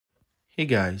Hey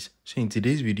guys, so in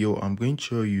today's video I'm going to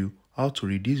show you how to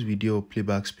reduce video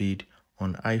playback speed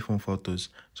on iPhone photos.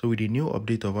 So with the new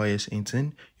update of iOS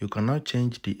 18, you can now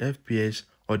change the FPS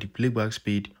or the playback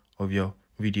speed of your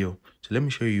video. So let me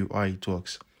show you how it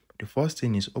works. The first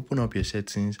thing is open up your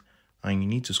settings and you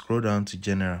need to scroll down to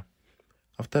general.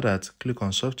 After that, click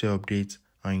on software update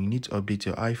and you need to update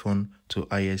your iPhone to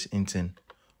iOS 18.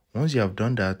 Once you have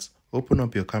done that, open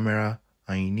up your camera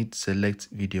and you need to select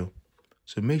video.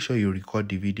 So make sure you record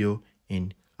the video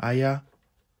in higher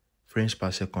frames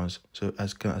per second. So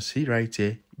as you can see right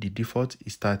here, the default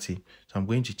is 30. So I'm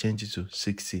going to change it to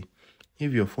 60.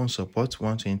 If your phone supports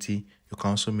 120, you can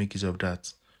also make use of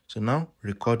that. So now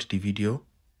record the video.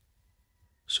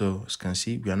 So as you can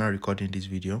see, we are now recording this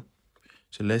video.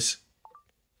 So let's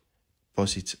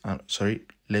pause it.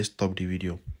 Let's stop the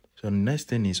video. So the next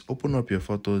thing is open up your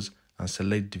photos and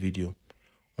select the video.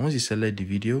 Once you select the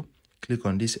video, click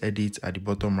on this edit at the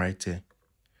bottom right here.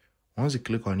 Once you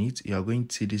click on it, you are going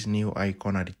to see this new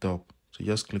icon at the top. So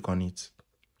just click on it.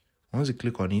 Once you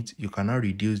click on it, you can now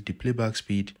reduce the playback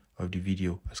speed of the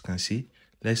video. As you can see,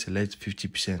 let's select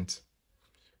 50%.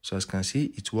 So as you can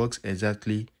see, it works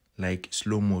exactly like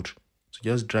slow mode. So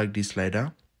just drag this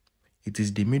slider. It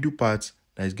is the middle part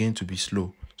that is going to be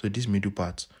slow. So this middle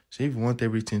part. So if you want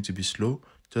everything to be slow,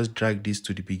 just drag this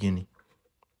to the beginning.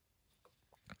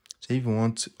 So if you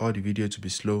want all the video to be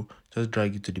slow, just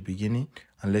drag it to the beginning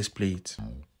and let's play it.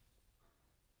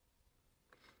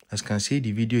 As you can see,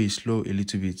 the video is slow a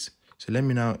little bit. So let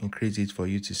me now increase it for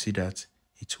you to see that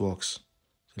it works.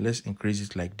 So let's increase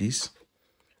it like this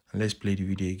and let's play the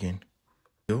video again.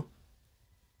 As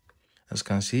you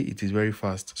can see, it is very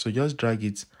fast. So just drag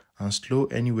it and slow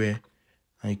anywhere,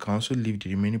 and you can also leave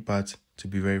the remaining part to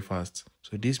be very fast.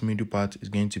 So this middle part is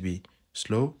going to be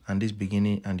slow and this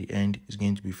beginning and the end is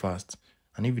going to be fast.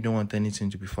 And if you don't want anything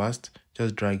to be fast,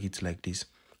 just drag it like this.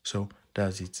 So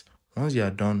that's it. Once you are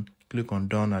done, click on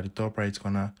done at the top right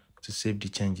corner to save the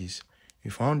changes. If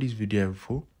you found this video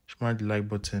helpful, smash the like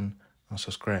button and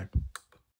subscribe.